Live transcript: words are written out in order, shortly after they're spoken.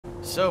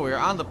So we're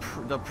on the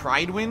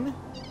Pridewind,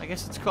 I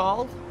guess it's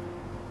called.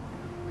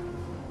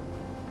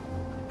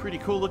 Pretty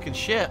cool looking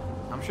ship.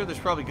 I'm sure there's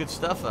probably good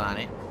stuff on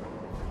it.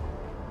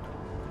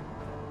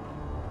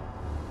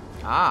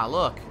 Ah,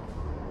 look.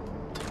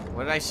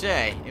 What did I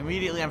say?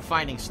 Immediately I'm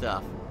finding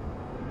stuff.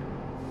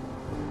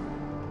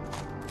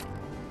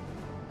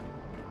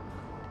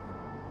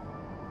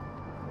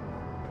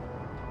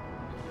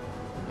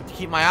 Have to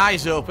keep my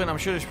eyes open. I'm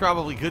sure there's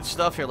probably good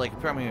stuff here, like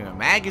probably a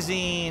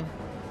magazine,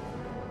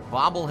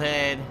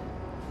 bobblehead.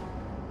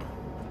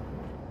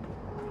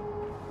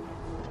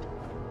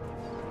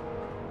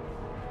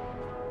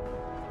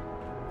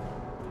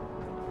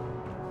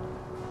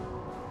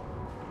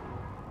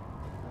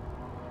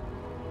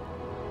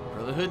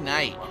 Brotherhood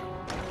Knight.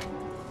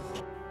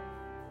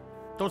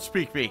 Don't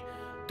speak me.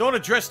 Don't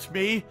address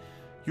me,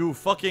 you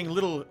fucking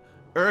little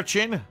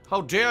urchin.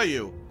 How dare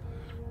you?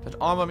 That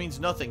armor means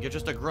nothing. You're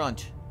just a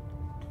grunt.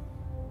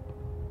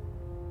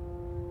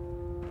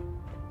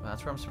 Well,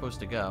 that's where I'm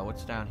supposed to go.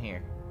 What's down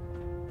here?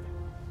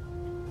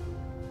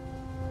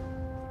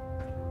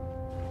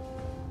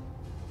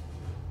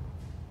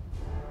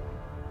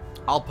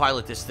 I'll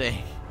pilot this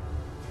thing.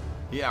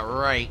 Yeah,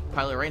 right.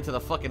 Pilot right into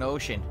the fucking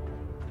ocean.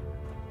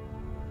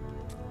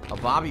 A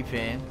bobby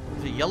pin.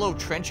 There's a yellow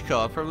trench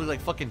coat. Probably like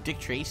fucking Dick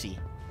Tracy.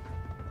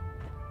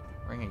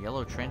 Wearing a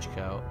yellow trench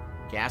coat.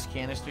 Gas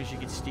canisters you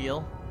could steal.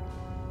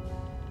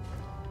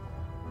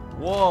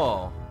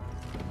 Whoa.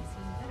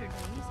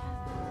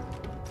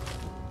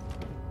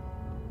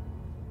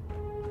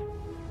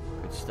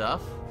 Good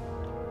stuff.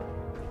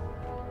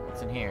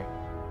 What's in here?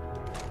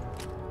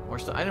 More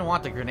stuff. I didn't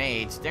want the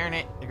grenades. Darn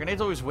it. The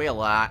grenades always weigh a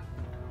lot.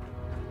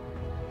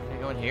 Can I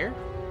go in here?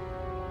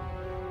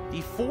 The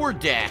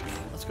foredeck.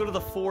 Let's go to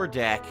the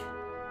foredeck.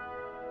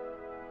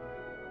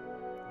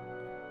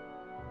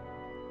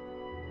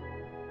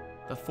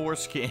 The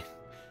foreskin.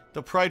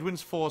 The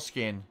Pridewind's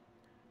foreskin.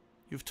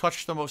 You've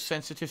touched the most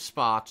sensitive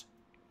spot.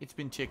 It's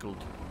been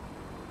tickled.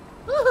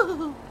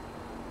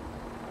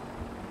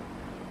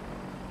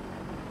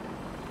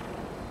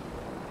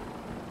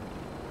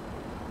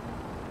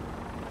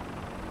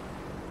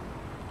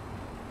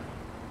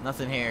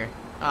 Nothing here.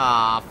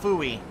 Ah,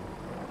 phooey.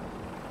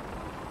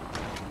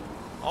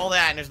 All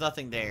that and there's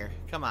nothing there.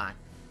 Come on.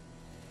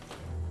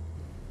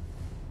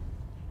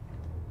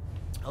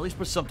 At least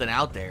put something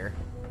out there.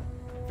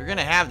 If you're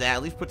gonna have that,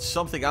 at least put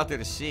something out there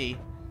to see.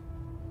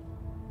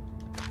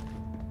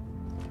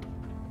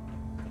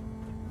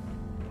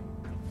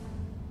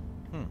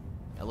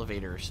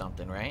 Elevator or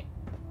something, right?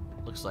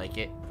 Looks like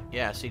it.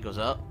 Yeah, see, it goes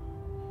up.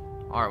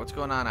 Alright, what's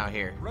going on out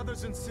here?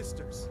 Brothers and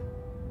sisters,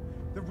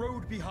 the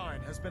road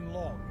behind has been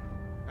long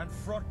and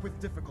fraught with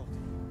difficulty.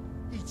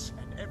 Each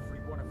and every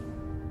one of you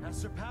has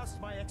surpassed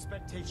my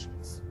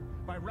expectations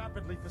by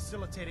rapidly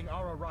facilitating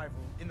our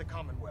arrival in the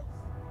Commonwealth.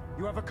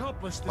 You have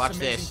accomplished this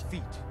amazing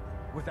feat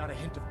without a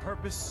hint of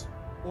purpose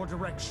or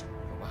direction.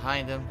 Go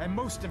behind him. And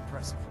most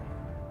impressively,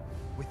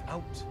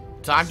 without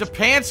time to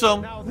pants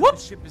him. Now that Whoop!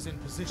 the ship is in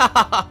position,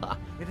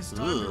 it is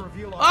time to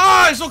reveal our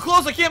ah, he's so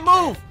close I can't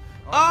move.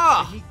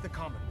 Ah! Beneath the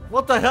Commonwealth.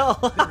 What the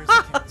hell? There is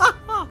a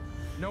cancer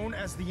known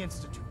as the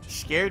Institute.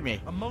 Scared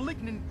me. A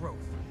malignant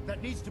growth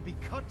that needs to be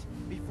cut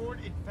before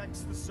it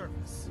infects the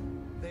surface.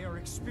 They are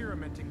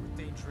experimenting with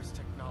dangerous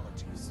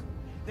technologies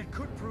that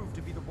could prove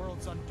to be the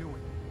world's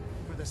undoing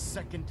for the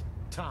second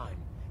time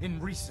in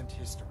recent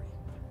history.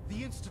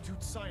 The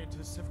Institute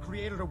scientists have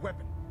created a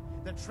weapon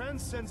that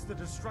transcends the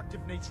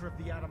destructive nature of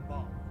the atom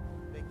bomb.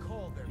 They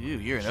call their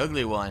you're an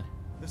ugly one.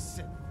 The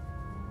Sith.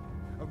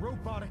 A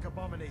robotic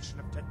abomination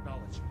of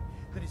technology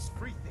that is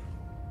free-thinking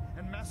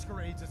and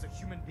masquerades as a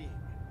human being.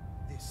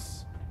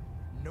 This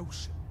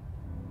notion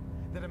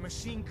that a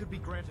machine could be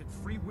granted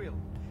free will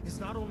is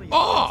not only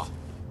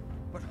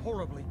but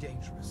horribly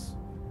dangerous.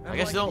 I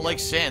guess they don't like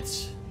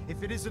sense.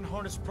 If it isn't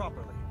harnessed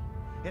properly,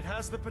 it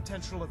has the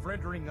potential of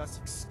rendering us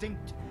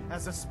extinct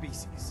as a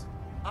species.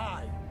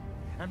 I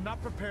am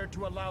not prepared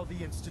to allow the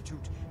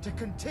Institute to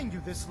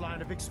continue this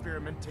line of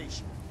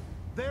experimentation.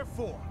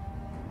 Therefore,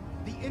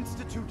 the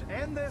Institute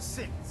and their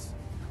sins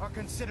are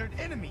considered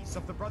enemies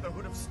of the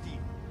Brotherhood of Steel,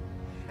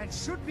 and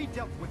should be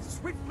dealt with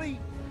swiftly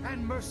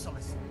and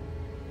mercilessly.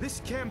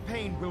 This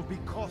campaign will be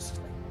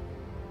costly,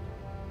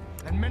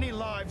 and many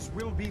lives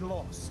will be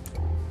lost.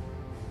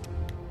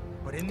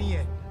 But in the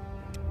end,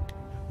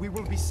 we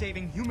will be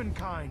saving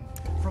humankind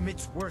from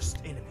its worst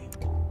enemy.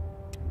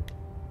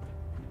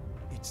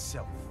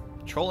 Itself.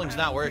 Trolling's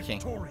not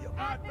working.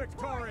 Ad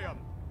Victorium!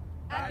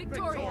 Ad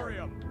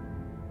Victorium!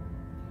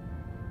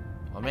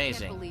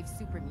 Amazing. I can't believe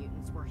super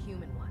mutants were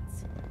human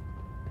ones.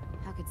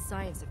 How could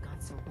science have gone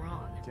so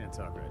wrong? Can't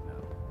talk right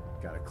now.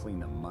 Gotta clean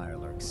the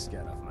Mirelurk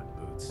scat off my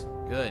boots.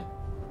 Good.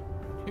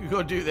 You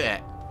go do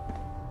that.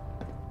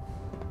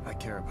 I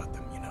care about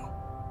them, you know.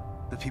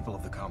 The people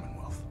of the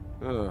Commonwealth.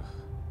 Ugh.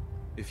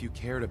 If you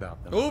cared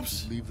about them,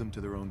 oops, leave them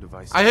to their own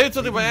devices. I hit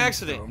something by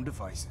accident. Their own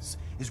devices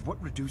is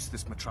what reduced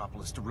this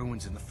metropolis to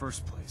ruins in the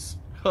first place.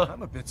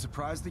 I'm a bit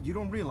surprised that you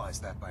don't realize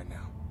that by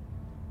now.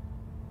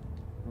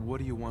 What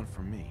do you want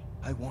from me?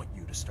 I want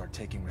you to start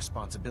taking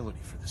responsibility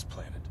for this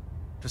planet.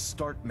 to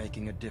start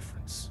making a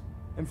difference.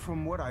 And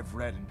from what I've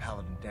read in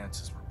Paladin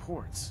Dance's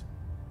reports,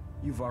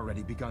 you've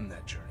already begun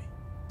that journey.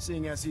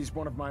 Seeing as he's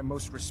one of my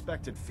most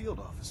respected field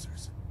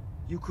officers,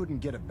 you couldn't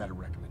get a better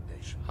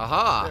recommendation.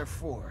 Haha.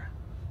 Therefore,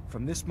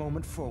 from this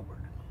moment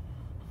forward,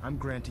 I'm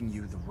granting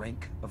you the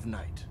rank of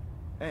Knight.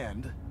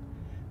 And,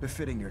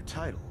 befitting your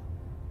title,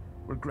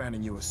 we're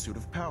granting you a suit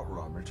of power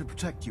armor to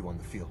protect you on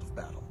the field of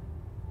battle.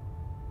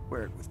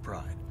 Wear it with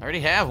pride. I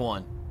already have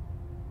one.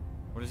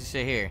 What does he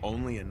say here?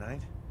 Only a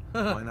knight?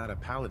 Why not a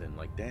paladin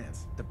like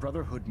Dance? The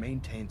Brotherhood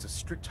maintains a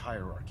strict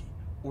hierarchy,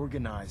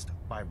 organized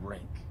by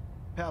rank.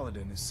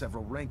 Paladin is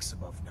several ranks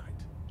above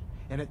Knight,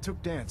 and it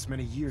took Dance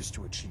many years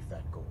to achieve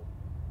that goal.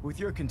 With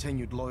your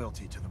continued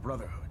loyalty to the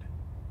Brotherhood,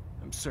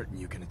 I'm certain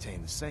you can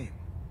attain the same.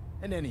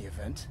 In any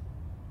event,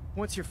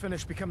 once you're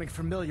finished becoming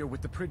familiar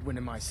with the Pridwin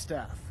and my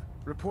staff,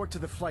 report to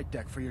the flight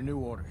deck for your new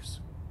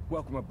orders.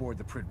 Welcome aboard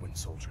the Pridwin,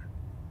 soldier.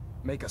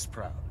 Make us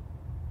proud.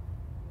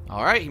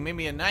 Alright, he made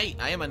me a knight.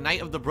 I am a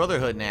knight of the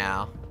Brotherhood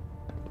now.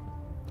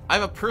 I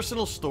have a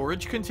personal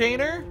storage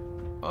container?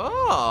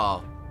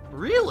 Oh,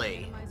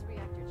 really?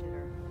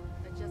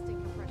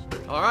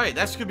 Alright,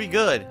 that's gonna be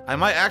good. I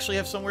might actually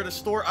have somewhere to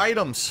store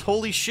items.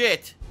 Holy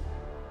shit.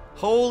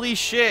 Holy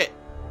shit.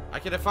 I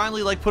could have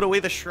finally, like, put away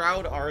the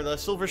shroud, or the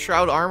silver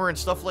shroud armor and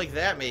stuff like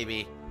that,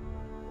 maybe.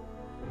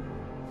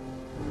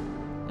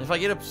 And if I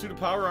get a suit of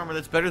power armor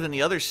that's better than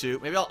the other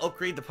suit, maybe I'll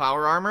upgrade the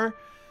power armor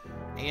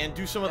and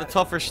do some of the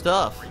tougher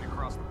stuff. Read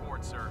across the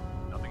board, sir.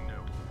 Nothing new.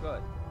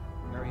 Good.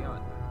 Carry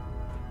on.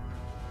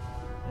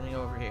 Anything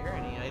over here?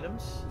 Any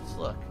items? Let's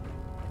look.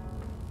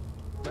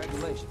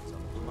 Congratulations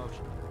on the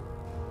promotion.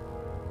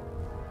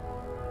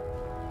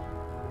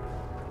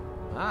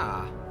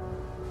 Ah.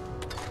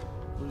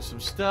 Lose some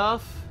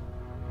stuff.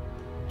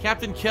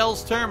 Captain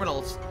Kell's terminal.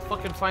 Let's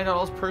fucking find out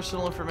all his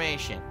personal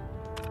information.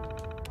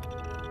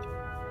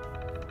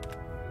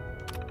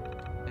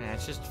 Yeah,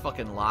 it's just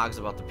fucking logs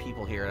about the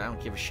people here that I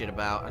don't give a shit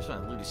about. I just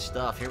want to loot his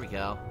stuff. Here we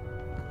go.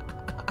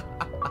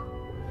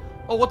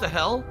 Oh, what the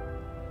hell?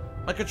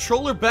 My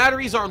controller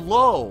batteries are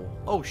low.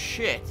 Oh,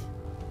 shit.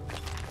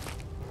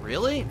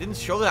 Really? It didn't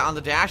show that on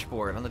the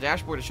dashboard. On the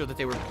dashboard, it showed that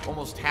they were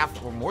almost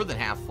half, or more than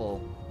half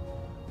full.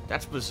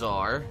 That's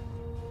bizarre.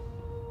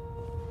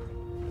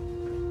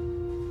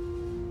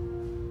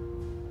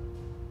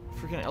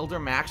 Freaking Elder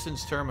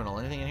Maxton's terminal.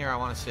 Anything in here I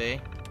want to see?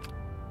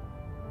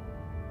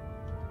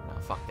 No,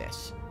 fuck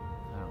this.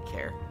 I don't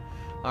care.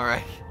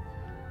 Alright.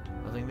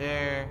 Nothing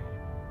there.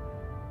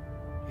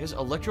 Here's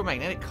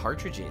electromagnetic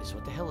cartridges.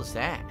 What the hell is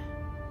that?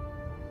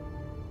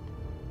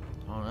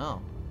 I don't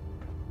know.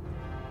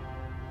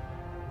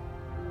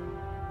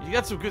 You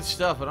got some good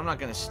stuff, but I'm not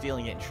going to steal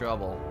and get in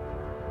trouble.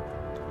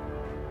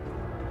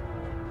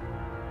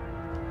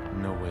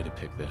 No way to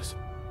pick this.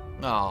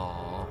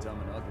 Aww. Dumb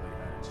and ugly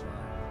had a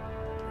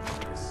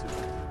child. This suit.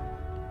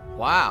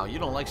 Wow, you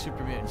don't like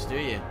super mutants, do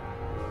you?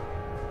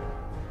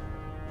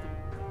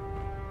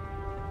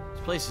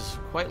 This place is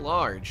quite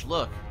large.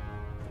 Look.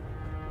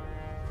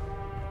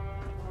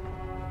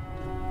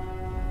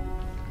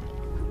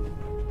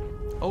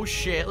 Oh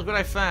shit, look what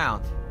I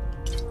found.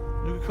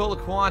 Nuka-Cola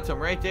Quantum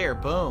right there.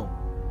 Boom.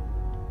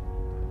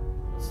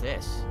 What's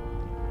this?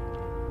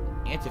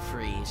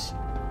 Antifreeze.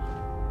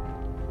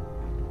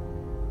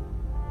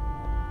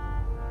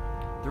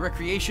 The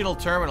recreational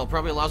terminal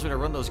probably allows me to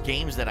run those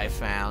games that I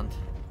found.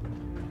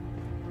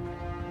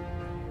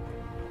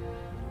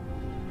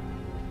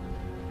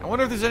 I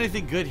wonder if there's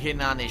anything good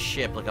hidden on this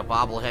ship, like a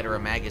bobblehead or a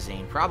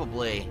magazine.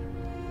 Probably.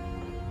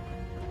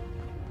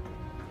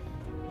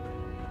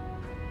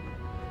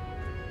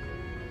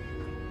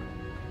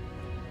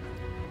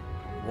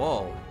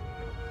 Whoa.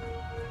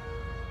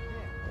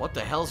 What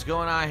the hell's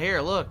going on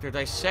here? Look, they're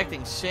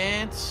dissecting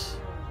synths.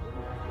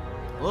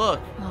 Look.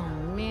 Oh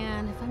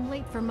man, if I'm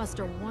late for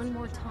muster one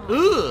more time,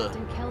 Ugh.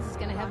 Captain Kells is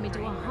gonna have me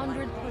do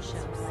 100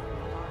 push-ups.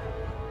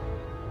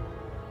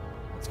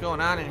 What's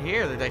going on in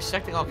here? They're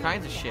dissecting all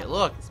kinds of shit.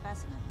 Look,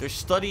 they're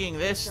studying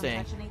this Don't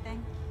thing. touch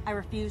anything. I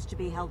refuse to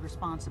be held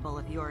responsible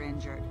if you're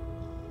injured.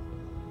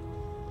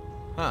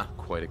 Huh.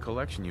 Quite a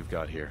collection you've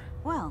got here.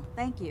 Well,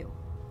 thank you.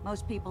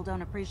 Most people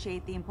don't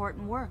appreciate the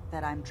important work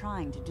that I'm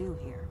trying to do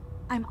here.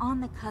 I'm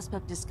on the cusp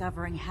of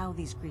discovering how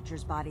these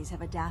creatures' bodies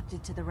have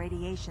adapted to the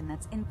radiation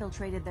that's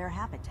infiltrated their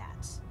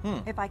habitats.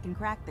 If I can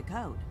crack the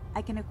code,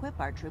 I can equip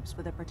our troops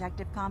with a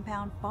protective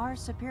compound far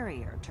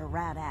superior to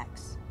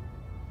Rad-X.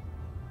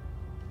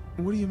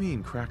 What do you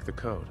mean, crack the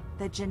code?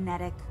 The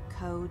genetic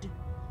code.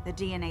 The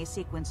DNA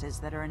sequences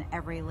that are in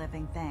every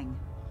living thing.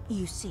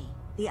 You see,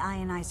 the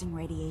ionizing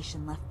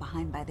radiation left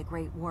behind by the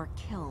Great War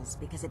kills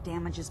because it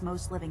damages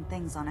most living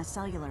things on a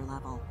cellular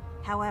level.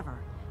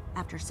 However,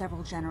 after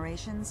several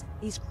generations,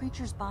 these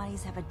creatures'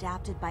 bodies have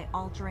adapted by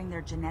altering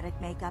their genetic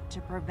makeup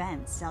to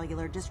prevent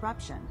cellular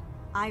disruption.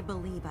 I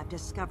believe I've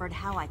discovered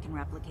how I can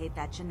replicate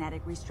that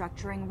genetic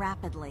restructuring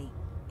rapidly.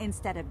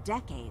 Instead of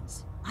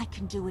decades, I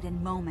can do it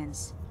in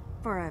moments.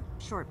 For a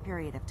short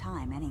period of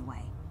time,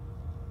 anyway.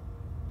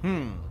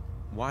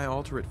 Why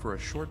alter it for a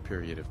short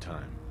period of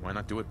time? Why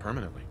not do it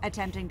permanently?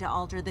 Attempting to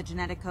alter the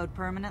genetic code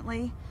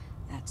permanently?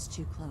 That's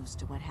too close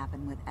to what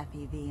happened with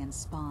FEV and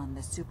Spawn,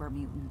 the super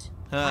mutant.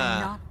 Huh.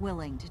 I'm not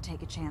willing to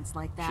take a chance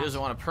like that. She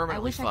doesn't want to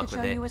permanently I wish I fuck could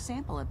with show it. you a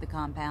sample of the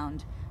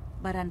compound,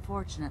 but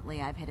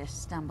unfortunately I've hit a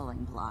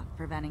stumbling block,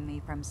 preventing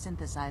me from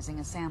synthesizing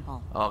a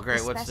sample. Oh, great.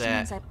 The What's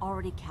specimens that? I've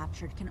already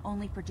captured can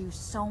only produce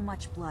so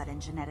much blood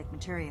and genetic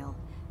material.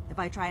 If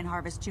I try and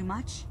harvest too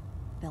much,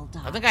 they'll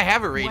die. I think I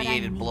have What irradiated I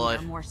need blood.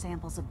 are more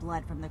samples of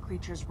blood from the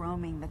creatures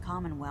roaming the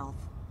Commonwealth.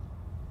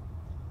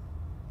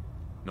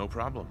 No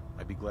problem.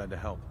 I'd be glad to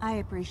help. I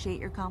appreciate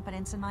your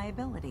confidence in my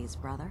abilities,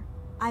 brother.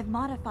 I've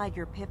modified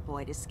your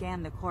Pip-Boy to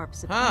scan the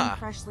corpse of any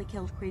freshly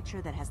killed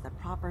creature that has the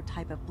proper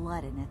type of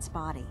blood in its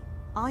body.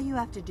 All you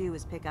have to do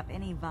is pick up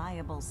any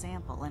viable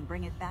sample and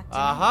bring it back to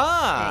me.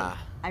 Hey,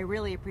 I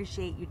really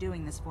appreciate you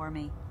doing this for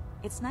me.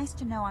 It's nice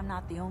to know I'm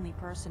not the only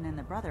person in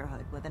the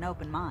Brotherhood with an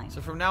open mind. So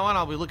from now on,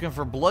 I'll be looking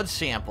for blood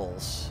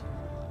samples.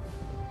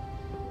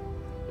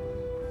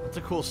 That's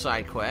a cool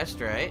side quest,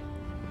 right?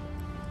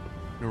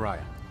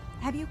 Uriah.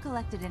 Have you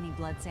collected any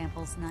blood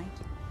samples, Knight?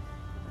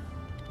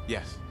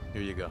 Yes,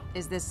 here you go.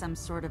 Is this some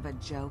sort of a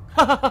joke?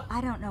 I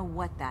don't know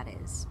what that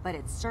is, but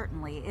it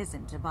certainly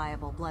isn't a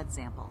viable blood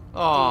sample. Do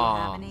you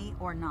have any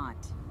or not?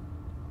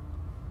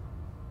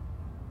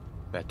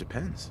 That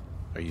depends.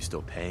 Are you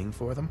still paying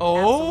for them? Oh!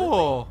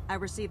 Absolutely. I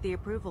received the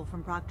approval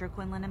from Proctor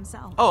Quinlan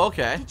himself. Oh,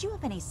 okay. Did you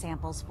have any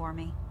samples for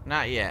me?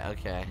 Not yet,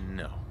 okay.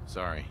 No,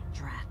 sorry.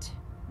 Drat.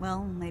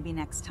 Well, maybe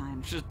next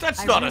time.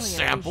 That's not a really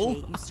sample.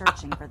 appreciate you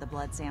searching for the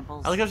blood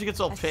samples. I like how she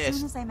gets all As pissed.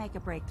 soon as I make a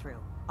breakthrough,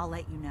 I'll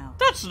let you know.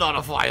 That's not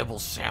a viable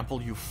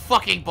sample, you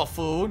fucking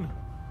buffoon.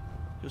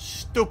 You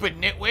stupid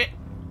nitwit.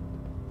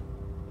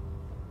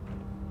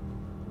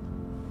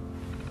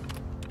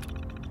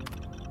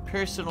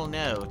 Personal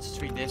notes.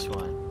 Let's read this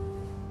one.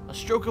 A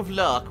stroke of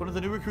luck. One of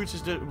the new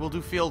recruits will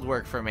do field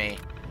work for me.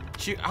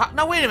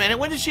 No, wait a minute.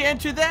 When did she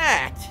enter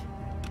that?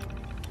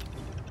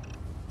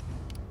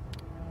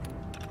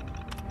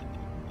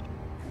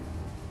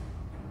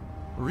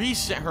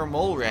 Reset her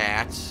mole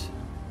rats.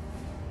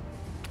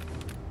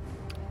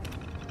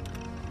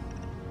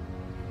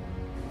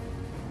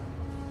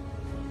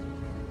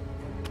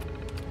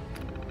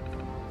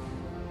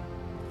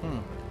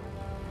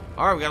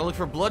 Alright, we gotta look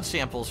for blood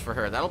samples for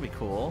her. That'll be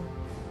cool.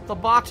 The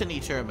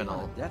botany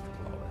terminal. Death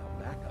claw without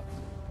backup is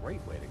a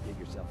great way to get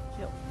yourself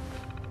killed.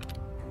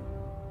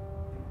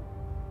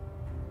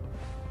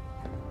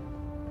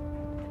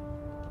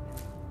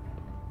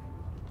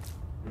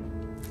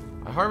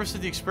 I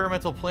harvested the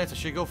experimental plants. I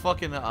should go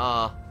fucking,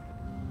 I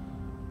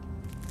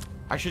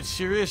should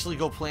seriously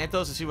go plant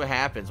those and see what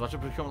happens. Watch them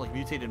become like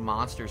mutated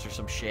monsters or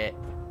some shit.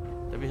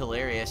 That'd be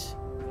hilarious.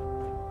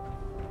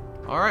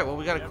 Alright, well,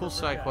 we got a cool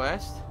side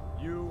quest.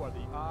 You are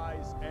the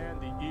eyes and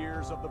the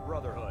ears of the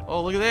Brotherhood.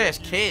 Oh, look at this,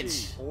 If you kids.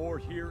 see or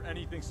hear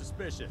anything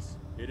suspicious,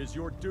 it is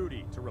your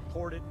duty to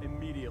report it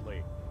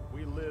immediately.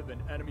 We live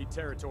in enemy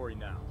territory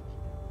now.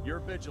 Your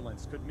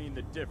vigilance could mean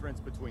the difference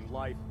between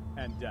life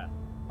and death.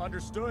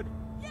 Understood?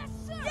 Yes,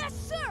 sir! Yes,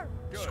 sir!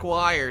 Good.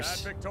 Squires. Ad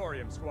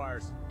Victorium,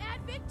 Squires.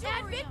 Ad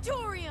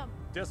Victorium!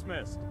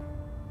 Dismissed.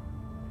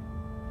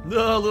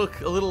 No,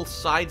 look, a little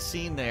side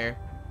scene there.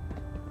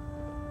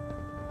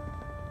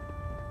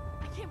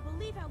 I can't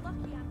believe how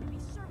lucky I am to be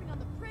serving on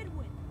the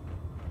Predwin.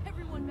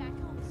 Everyone back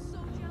home is so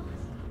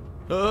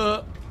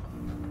jealous.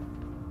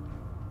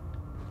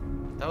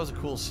 That was a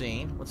cool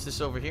scene. What's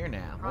this over here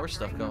now? More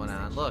stuff going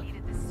on. Look.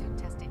 Needed this suit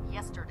tested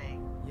yesterday.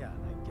 Yeah,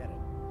 I get it.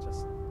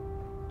 Just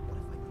what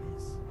if I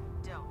miss?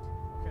 Don't.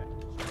 Okay.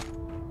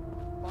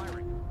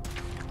 Firing.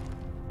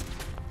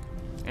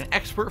 An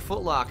expert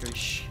footlocker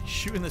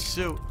shooting the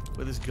suit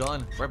with his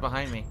gun right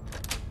behind me.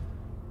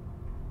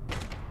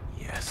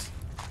 Yes.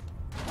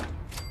 Can't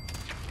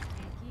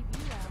keep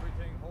you out.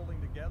 Everything holding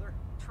together?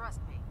 Trust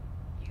me.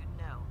 You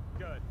know.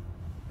 Good.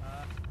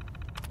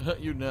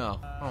 You know.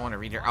 I don't want to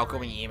read your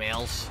outgoing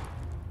emails.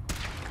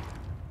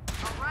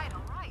 All right.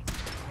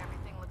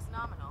 Everything looks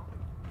nominal.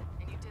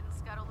 And you didn't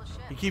scuttle the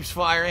ship. He keeps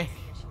firing.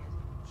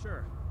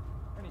 Sure.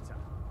 Anytime.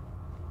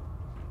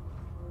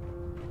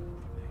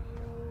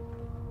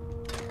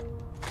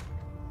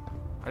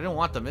 I didn't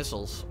want the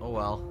missiles. Oh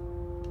well.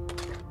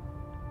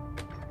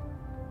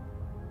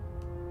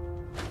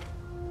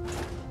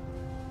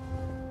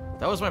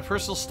 That was my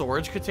personal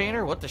storage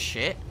container? What the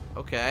shit?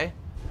 Okay.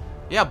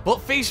 Yeah,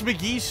 Buttface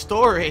McGee's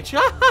storage.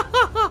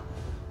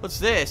 What's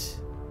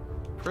this?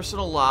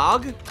 Personal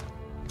log?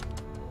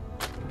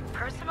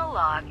 Personal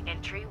log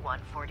entry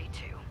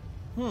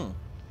 142.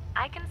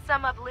 I can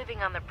sum up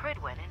living on the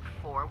Pridwin in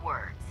 4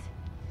 words.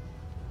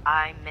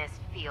 I miss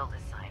field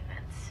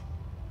assignments.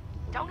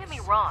 Don't get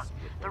me wrong,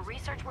 the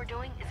research we're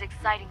doing is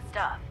exciting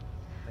stuff.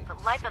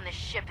 But life on this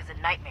ship is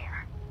a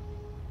nightmare.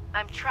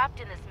 I'm trapped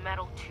in this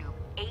metal tube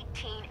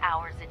 18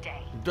 hours a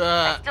day.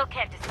 I still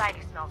can't decide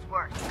who smells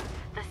worse,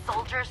 the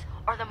soldiers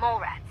or the mole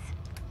rats.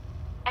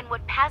 And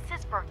what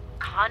passes for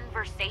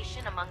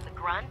conversation among the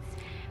grunts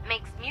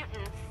makes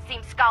mutants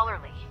seem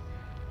scholarly.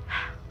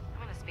 I'm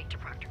gonna speak to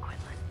Proctor Quinlan.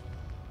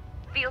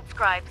 Field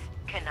scribes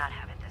cannot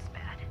have it this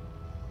bad.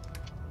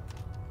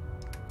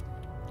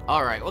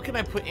 Alright, what can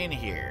I put in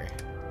here?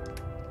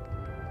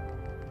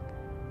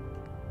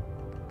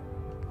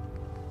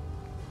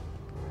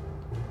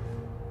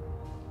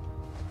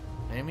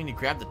 didn't mean to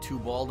grab the 2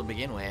 ball to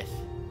begin with.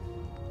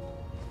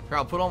 Here,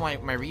 I'll put all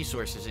my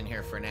resources in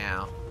here for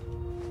now.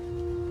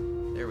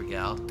 There we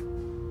go.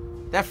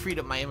 That freed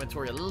up my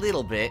inventory a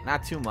little bit.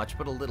 Not too much,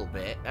 but a little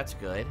bit. That's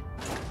good.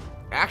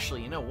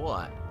 Actually, you know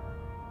what?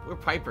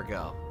 Where'd Piper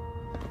go?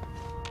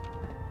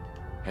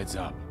 Heads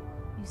up.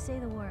 You say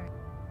the word.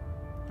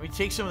 Let me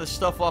take some of the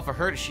stuff off of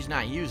her that she's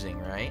not using,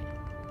 right?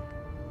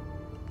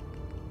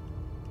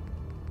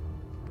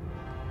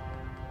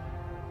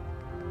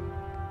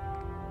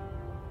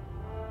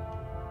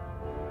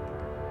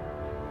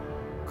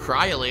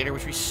 Cryolator,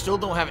 which we still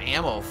don't have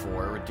ammo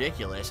for.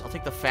 Ridiculous. I'll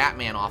take the Fat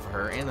Man off of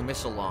her and the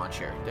missile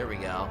launcher. There we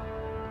go.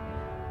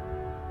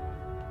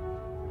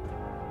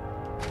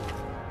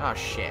 Oh,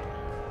 shit.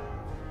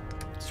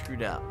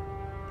 Screwed up.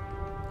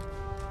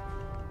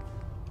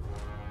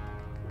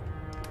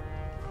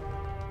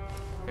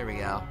 There we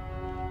go.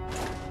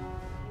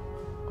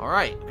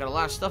 Alright, got a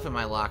lot of stuff in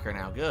my locker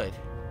now. Good.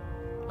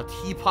 A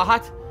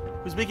teapot?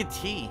 Who's making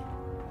tea?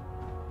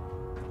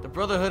 The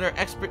Brotherhood are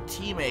expert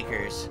tea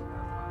makers.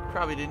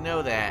 Probably didn't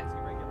know that.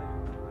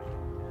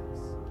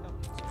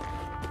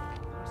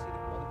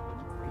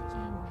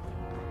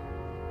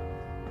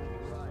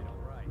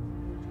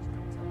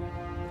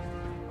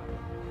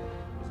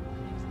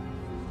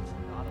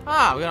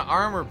 Ah, we got an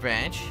armor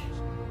bench.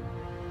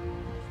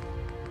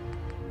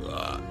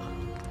 Ugh.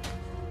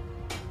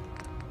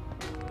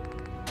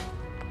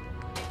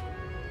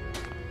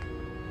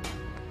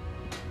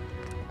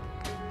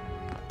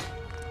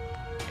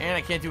 And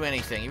I can't do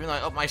anything. Even though I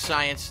up my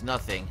science,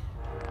 nothing.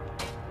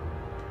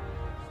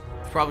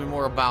 It's probably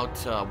more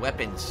about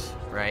weapons,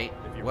 right?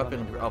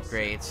 Weapon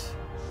upgrades.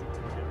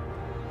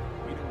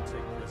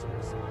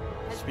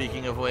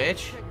 Speaking of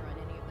which...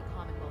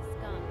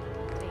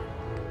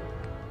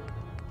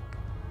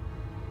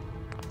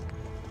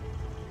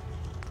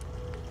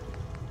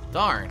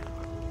 Darn.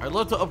 I'd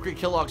love to upgrade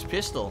Killock's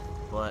pistol,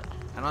 but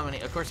I don't have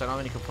any, of course I don't have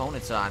any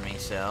components on me,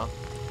 so.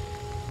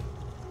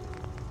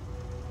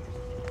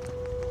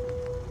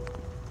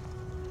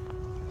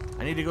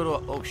 I need to go to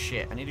a, oh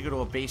shit, I need to go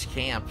to a base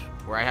camp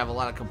where I have a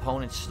lot of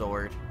components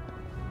stored.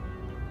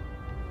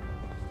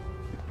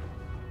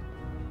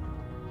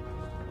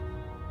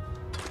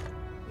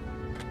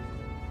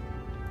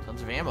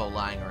 Tons of ammo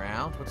lying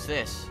around. What's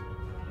this?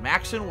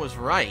 Maxon was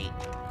right.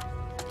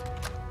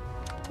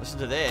 Listen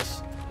to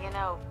this. You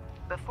know,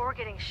 before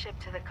getting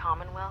shipped to the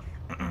Commonwealth,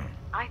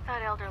 I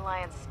thought Elder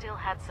Lions still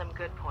had some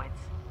good points.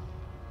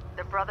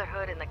 The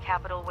Brotherhood and the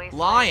Capital Wasteland.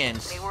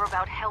 Lions! They were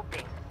about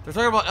helping. They're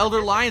talking about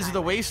Elder Lions of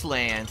the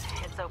Wasteland.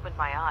 It's opened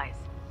my eyes.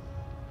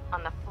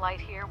 On the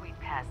flight here, we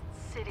passed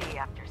city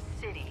after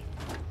city.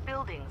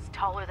 Buildings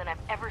taller than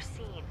I've ever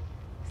seen.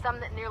 Some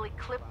that nearly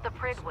clipped the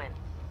Pridwin.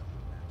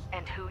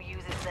 And who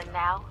uses them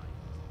now?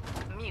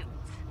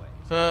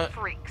 Mutants.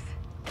 Freaks.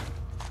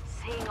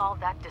 Seeing all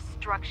that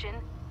destruction,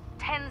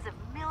 tens of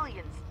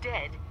millions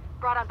dead,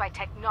 brought on by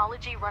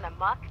technology run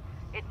amok,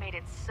 it made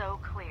it so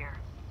clear.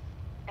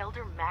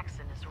 Elder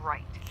Maxon is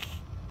right.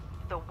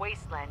 The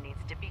wasteland needs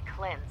to be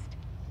cleansed,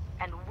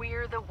 and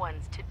we're the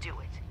ones to do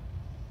it.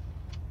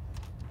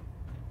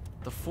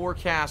 The Four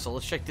Castle.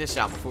 Let's check this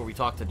out before we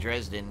talk to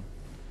Dresden.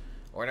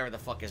 Or whatever the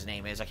fuck his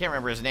name is. I can't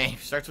remember his name.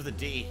 Starts with a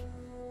D.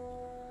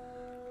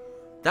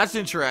 That's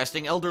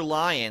interesting. Elder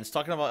Lions.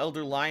 Talking about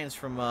Elder Lions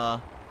from,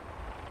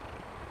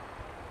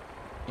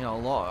 you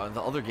know,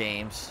 the other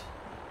games.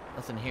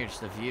 Nothing here,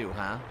 just a view,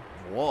 huh?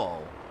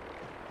 Whoa.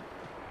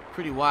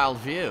 Pretty wild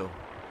view.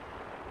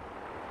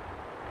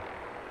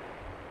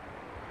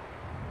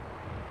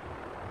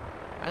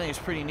 I think it's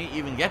pretty neat you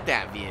even get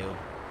that view.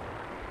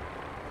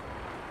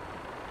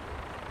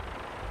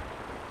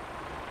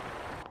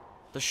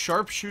 The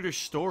sharpshooter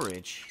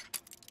storage.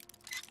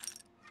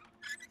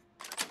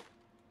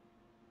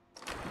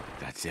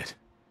 That's it.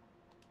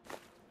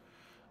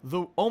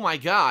 Oh my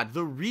god,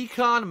 the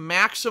Recon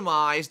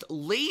Maximized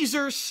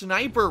Laser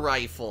Sniper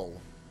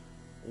Rifle.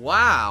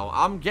 Wow,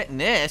 I'm getting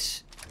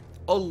this.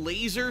 A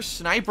laser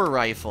sniper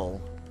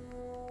rifle.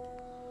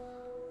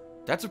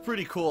 That's a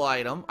pretty cool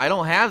item. I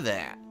don't have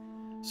that.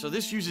 So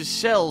this uses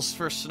cells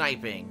for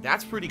sniping.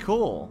 That's pretty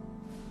cool.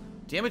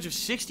 Damage of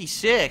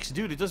 66.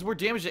 Dude, it does more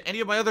damage than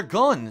any of my other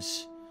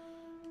guns.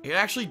 It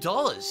actually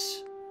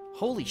does.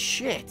 Holy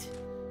shit.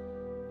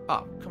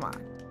 Oh, come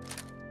on.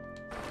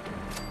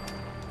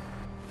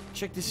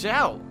 Check this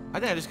out.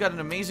 I think I just got an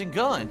amazing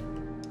gun.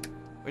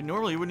 Wait,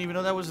 normally you wouldn't even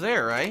know that was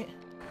there, right?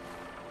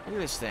 Look at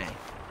this thing.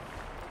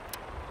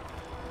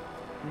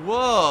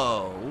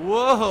 Whoa.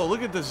 Whoa,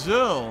 look at the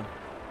zoom.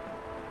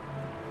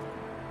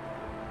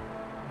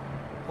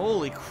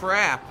 Holy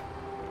crap.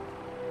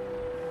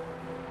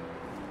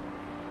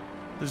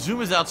 The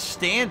zoom is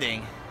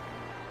outstanding.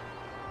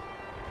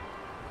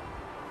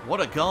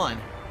 What a gun.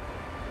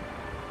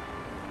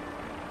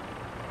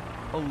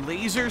 A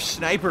laser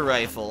sniper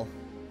rifle.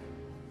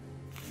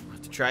 I'll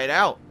have to try it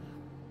out.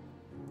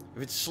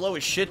 If it's slow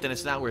as shit, then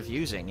it's not worth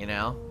using, you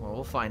know? Well,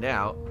 we'll find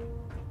out.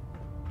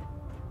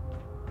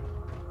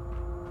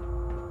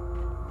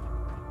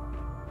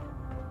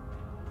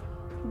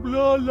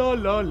 Blah, la,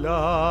 la,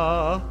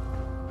 la.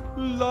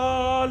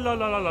 La la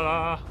la la la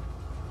la.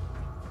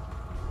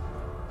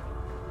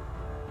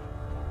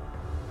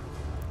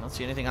 I don't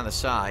see anything on the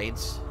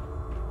sides.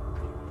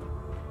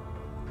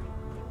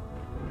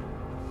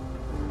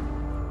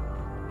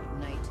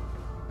 Night.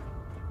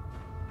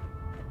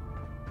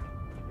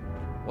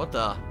 What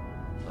the?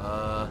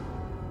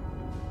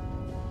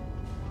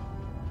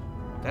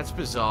 That's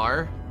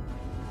bizarre.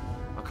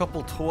 A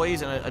couple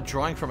toys and a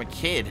drawing from a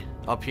kid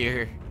up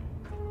here.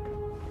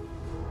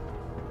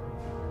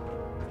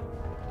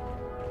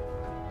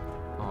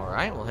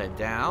 Alright, we'll head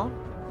down.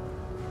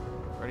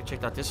 Already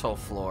checked out this whole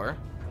floor.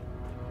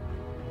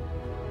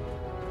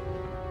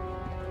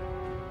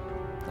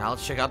 Now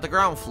let's check out the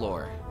ground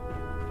floor.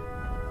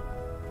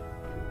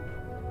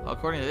 Well,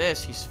 according to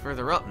this, he's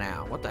further up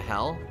now. What the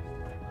hell?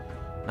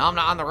 Now I'm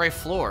not on the right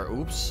floor.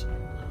 Oops.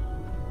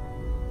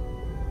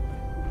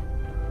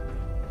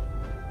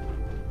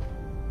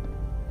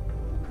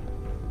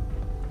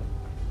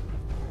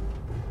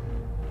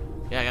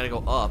 Yeah, I gotta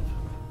go up.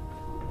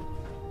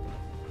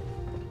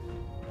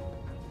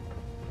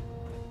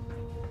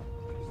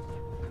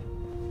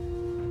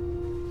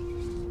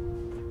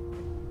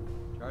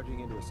 Charging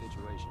into a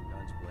situation,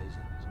 guns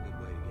blazing, is a good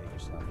way to get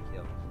yourself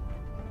killed.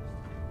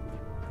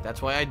 That's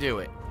why I do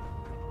it.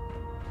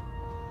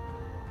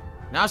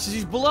 Now it says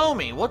he's below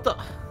me. What the?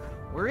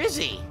 Where is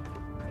he?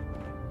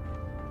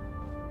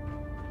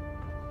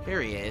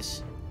 Here he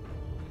is.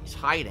 He's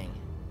hiding.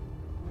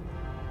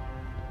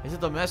 Is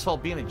it the mess hall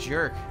being a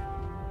jerk?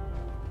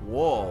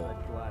 Whoa.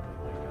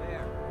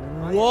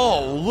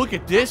 Whoa, look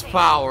at this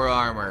power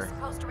armor.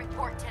 Supposed to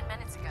report 10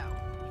 minutes ago.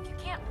 If you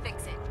can't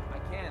fix it. I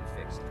can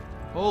fix it.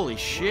 Holy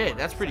shit,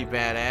 that's pretty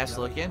badass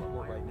looking.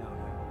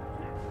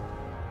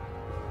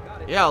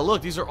 Yeah,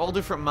 look, these are all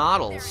different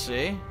models,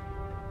 see?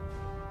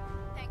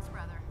 Thanks,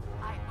 brother.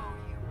 I owe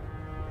you.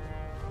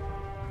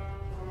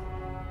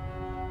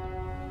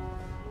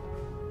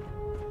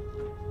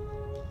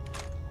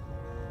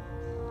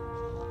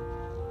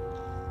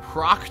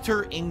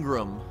 Proctor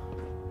Ingram.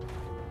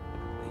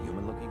 The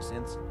human-looking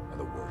synths are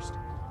the worst.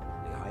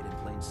 They hide in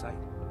plain sight.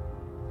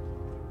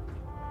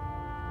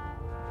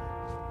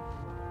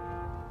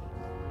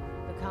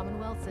 The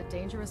Commonwealth's a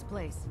dangerous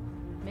place.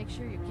 Make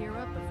sure you gear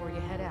up before you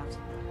head out.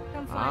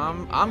 Come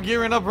find me. I'm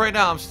gearing up right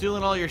now. I'm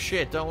stealing all your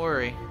shit, don't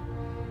worry.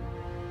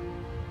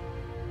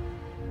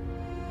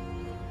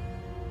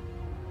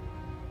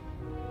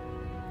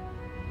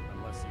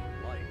 Unless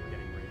you like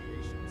getting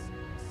radiation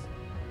sickness,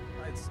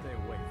 I'd stay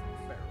away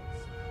from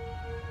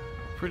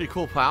ferals. Pretty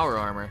cool power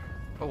armor.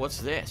 Oh, what's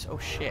this? Oh,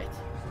 shit.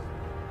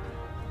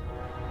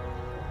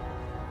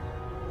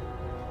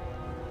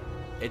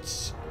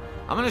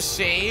 I'm gonna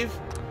save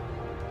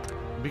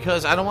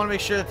because I don't want to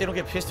make sure that they don't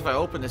get pissed if I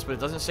open this, but it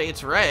doesn't say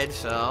it's red,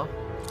 so...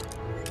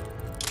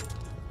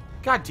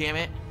 God damn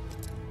it.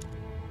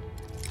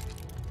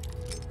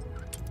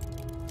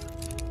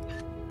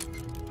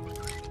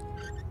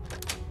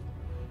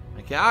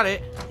 I got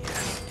it.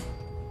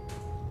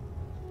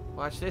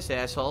 Watch this,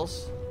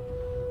 assholes.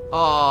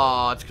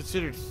 Oh, it's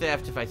considered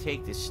theft if I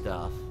take this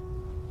stuff.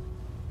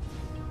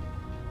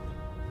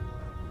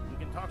 We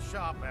can talk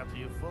shop after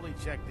you've fully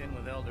checked in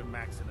with Elder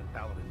Maxon and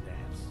Paladin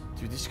Dance.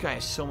 Dude, this guy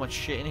has so much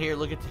shit in here.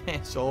 Look at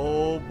this.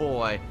 Oh,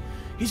 boy.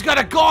 He's got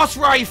a Gauss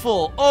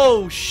rifle.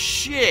 Oh,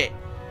 shit.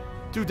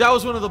 Dude, that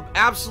was one of the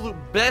absolute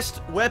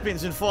best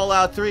weapons in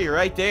Fallout 3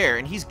 right there.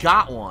 And he's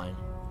got one.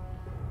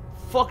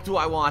 Fuck do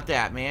I want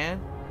that, man.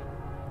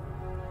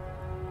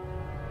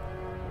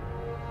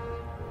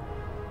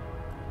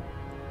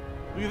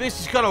 Look at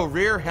this. He's got a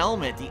rear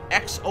helmet. The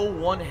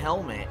X01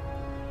 helmet.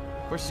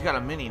 Of course, he's got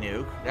a mini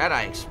nuke. That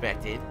I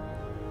expected.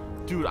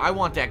 Dude, I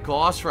want that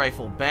Gauss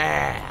rifle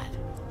bad.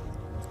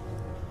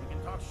 We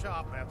can talk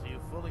shop after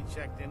you've fully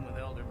checked in with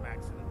Elder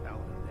Maxon and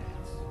Paladin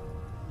Dance.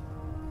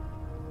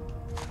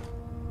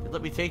 It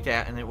let me take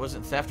that, and it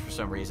wasn't theft for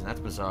some reason. That's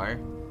bizarre.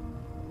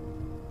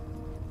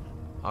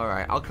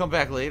 Alright, I'll come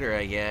back later,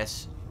 I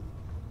guess.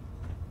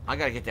 I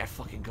gotta get that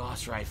fucking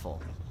Gauss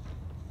rifle.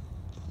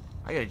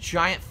 I got a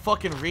giant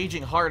fucking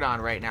raging heart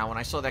on right now when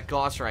I saw that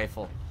Gauss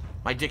rifle.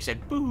 My dick said,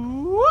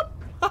 boop.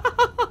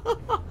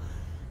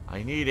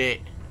 I need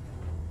it.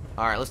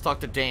 Alright, let's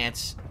talk to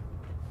Dance.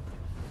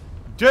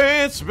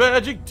 Dance,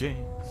 magic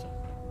dance.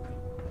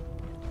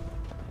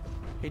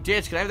 Hey,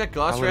 Dance, can I have that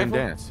Gauss rifle?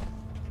 Dance.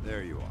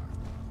 There you are.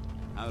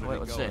 How did Wait, it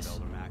what's go this?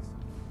 with Elder Maxon?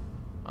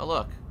 Oh,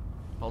 look.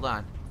 Hold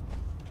on.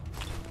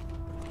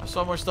 I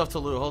saw more stuff to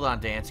loot. Hold on,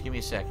 Dance. Give me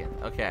a second.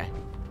 Okay.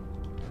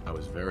 I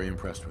was very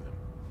impressed with him.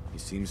 He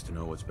seems to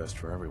know what's best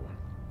for everyone.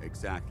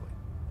 Exactly.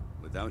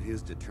 Without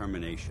his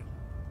determination,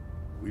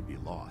 we'd be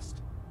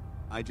lost.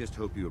 I just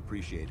hope you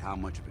appreciate how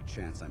much of a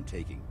chance I'm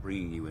taking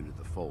bringing you into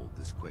the fold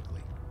this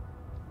quickly.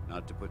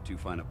 Not to put too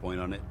fine a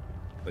point on it,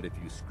 but if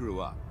you screw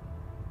up,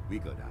 we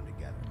go down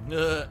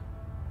together.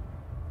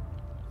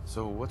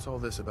 So what's all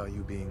this about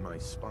you being my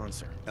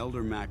sponsor?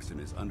 Elder Maxon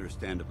is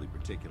understandably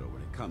particular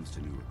when it comes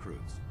to new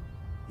recruits.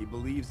 He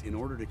believes in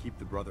order to keep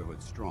the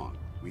Brotherhood strong,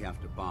 we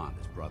have to bond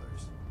as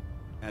brothers.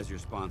 As your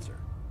sponsor,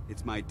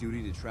 It's my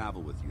duty to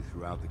travel with you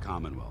throughout the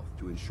Commonwealth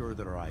to ensure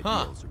that our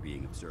ideals are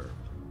being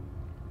observed.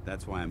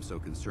 That's why I'm so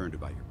concerned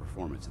about your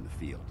performance in the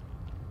field.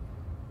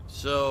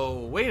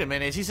 So, wait a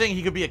minute. Is he saying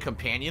he could be a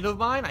companion of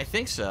mine? I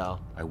think so.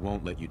 I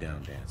won't let you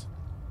down, Dance.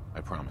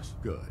 I promise.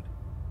 Good.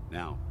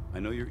 Now, I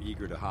know you're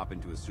eager to hop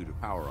into a suit of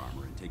power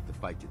armor and take the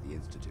fight to the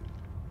Institute.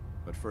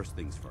 But first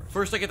things first.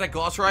 First I get that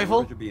Gauss In rifle?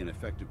 order to be an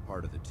effective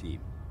part of the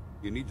team,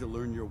 you need to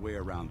learn your way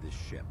around this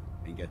ship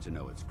and get to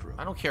know its crew.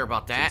 I don't care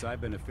about that. Since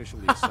I've been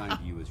officially assigned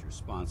to you as your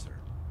sponsor,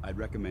 I'd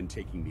recommend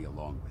taking me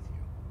along with you.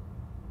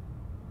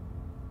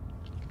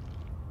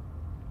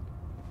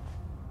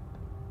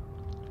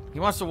 He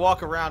wants to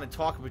walk around and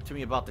talk to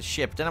me about the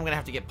ship. Then I'm going to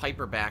have to get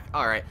Piper back.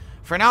 Alright.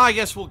 For now, I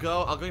guess we'll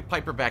go. I'll go get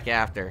Piper back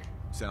after.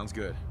 Sounds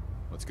good.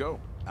 Let's go.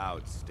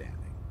 Outstanding.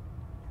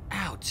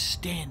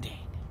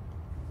 Outstanding.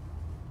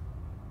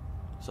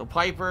 So,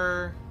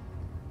 Piper...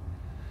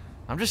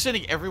 I'm just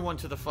sending everyone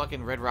to the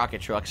fucking Red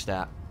Rocket truck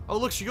stop. Oh,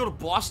 look, so you go to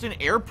Boston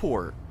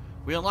Airport.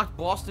 We unlocked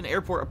Boston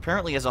Airport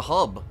apparently as a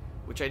hub,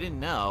 which I didn't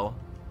know.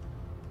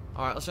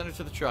 Alright, let's send her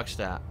to the truck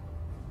stop.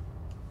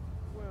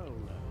 Well,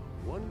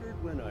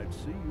 wondered when I'd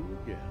see you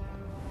again.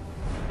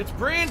 It's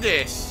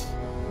Brandis!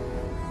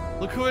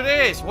 Look who it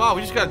is! Wow,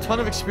 we just got a ton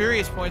of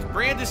experience points.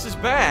 Brandis is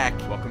back!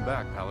 Welcome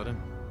back,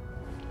 Paladin.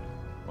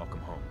 Welcome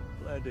home.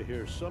 Glad to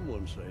hear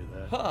someone say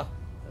that. Huh.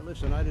 Now,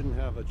 listen, I didn't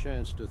have a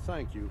chance to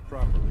thank you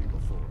properly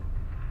before.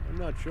 I'm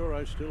not sure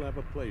I still have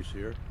a place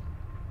here.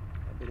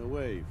 I've been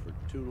away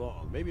for too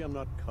long. Maybe I'm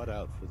not cut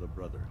out for the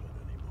Brotherhood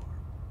anymore.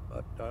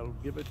 But I'll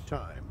give it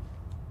time.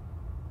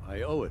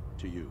 I owe it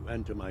to you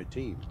and to my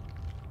team.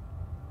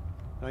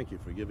 Thank you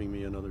for giving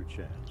me another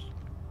chance.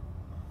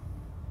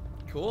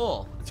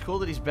 Cool. It's cool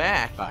that he's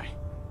back. Bye.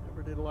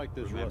 Never did like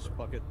this rust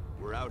bucket.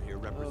 We're out here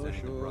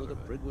representing the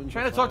Brotherhood.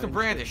 Trying to talk to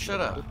Brandis,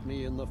 shut up. Put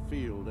me in the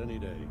field any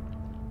day.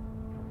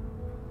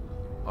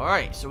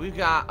 Alright, so we've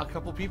got a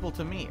couple people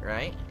to meet,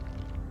 right?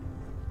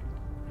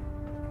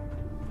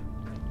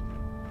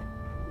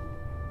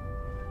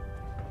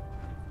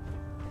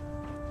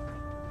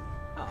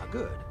 Ah,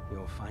 good.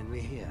 You'll find me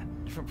here.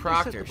 Different Set the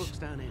proctors. books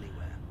down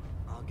anywhere.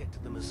 I'll get to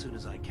them as soon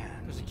as I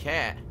can. There's a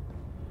cat.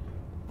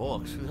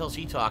 Books. Who the hell's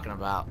he talking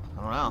about?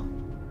 I don't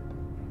know.